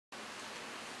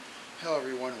Hello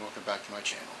everyone, welcome back to my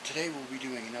channel. Today we'll be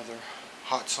doing another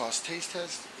hot sauce taste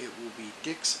test. It will be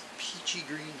Dick's Peachy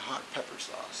Green Hot Pepper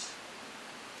Sauce,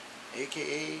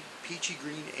 aka Peachy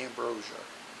Green Ambrosia.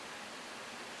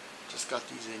 Just got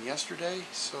these in yesterday,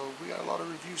 so we got a lot of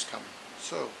reviews coming.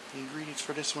 So, the ingredients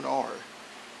for this one are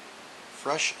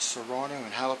fresh serrano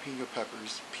and jalapeno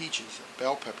peppers, peaches,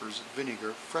 bell peppers,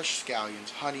 vinegar, fresh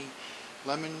scallions, honey,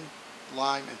 lemon,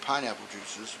 lime and pineapple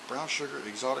juices, brown sugar,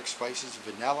 exotic spices,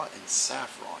 vanilla, and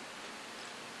saffron.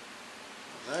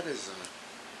 Well, that is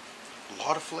a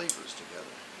lot of flavors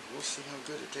together. We'll see how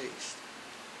good it tastes.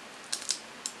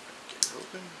 Get it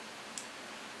open.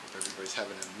 Hope everybody's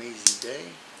having an amazing day.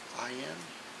 I am.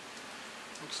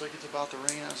 Looks like it's about to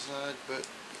rain outside, but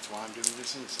that's why I'm doing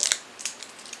this inside.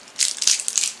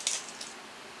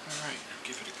 Alright, now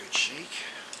give it a good shake.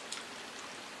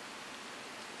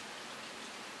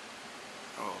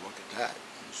 Oh, look at that.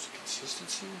 There's the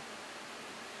consistency.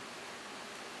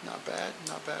 Not bad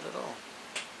at all.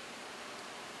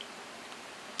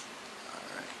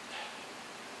 Alright.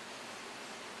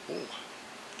 Oh,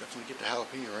 definitely get the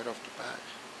jalapeno right off the bat.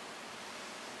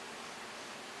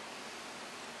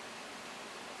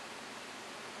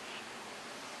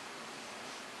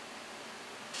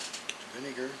 Get the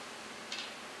vinegar.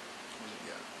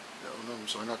 No, I'm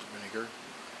sorry, not the vinegar.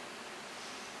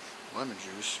 Lemon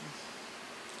juice.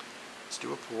 Let's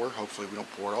do a pour. Hopefully we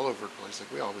don't pour it all over the place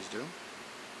like we always do. There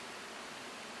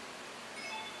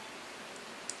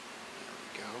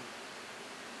we go.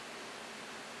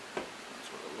 That's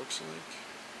what it looks like.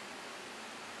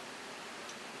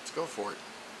 Let's go for it.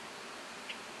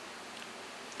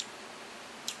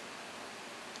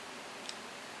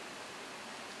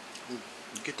 Ooh,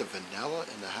 you get the vanilla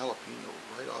and the jalapeno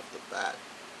right off the bat.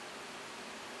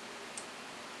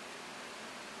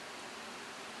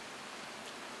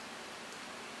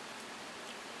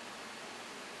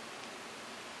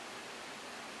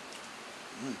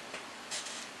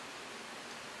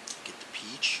 Get the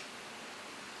peach,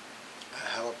 a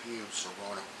jalapeno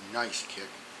serrano, nice kick.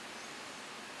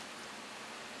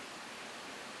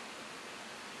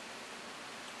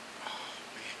 Oh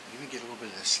man, even get a little bit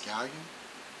of the scallion.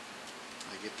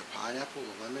 I get the pineapple,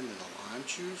 the lemon, and the lime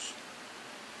juice.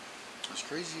 As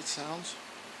crazy it sounds.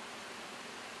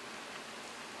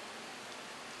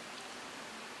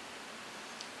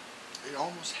 It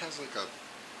almost has like a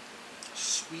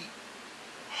sweet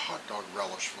hot dog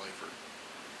relish flavor,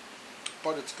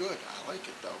 but it's good. I like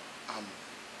it though.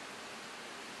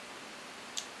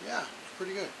 Yeah, it's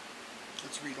pretty good.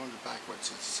 Let's read on the back what it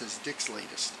says. It says Dick's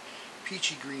latest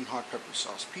Peachy Green Hot Pepper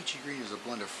Sauce. Peachy Green is a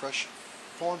blend of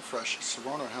farm fresh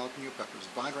serrano and jalapeno peppers,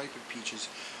 vine ripened peaches,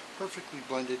 perfectly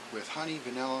blended with honey,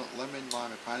 vanilla, lemon,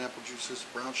 lime, and pineapple juices,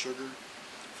 brown sugar,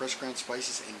 fresh ground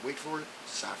spices, and wait for it,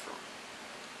 saffron.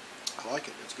 I like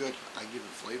it. It's good. I give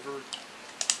it flavor.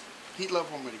 Heat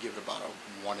level, I'm going to give it about a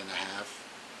 1.5.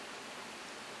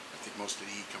 I think most of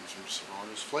the heat comes from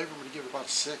serranos. Flavor, I'm going to give it about a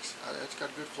 6. It's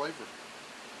got good flavor.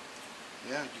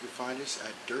 Yeah, you can find us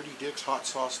at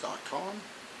dirtydickshotsauce.com,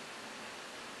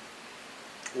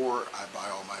 or I buy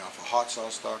all mine off of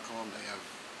hotsauce.com. They have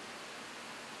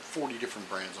 40 different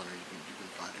brands on there. You can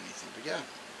find anything. But yeah,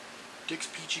 Dick's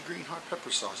Peachy Green Hot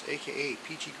Pepper Sauce, aka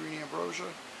Peachy Green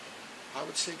Ambrosia. I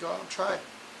would say go out and try it.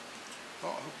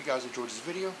 Well, I hope you guys enjoyed this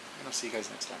video, and I'll see you guys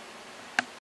next time.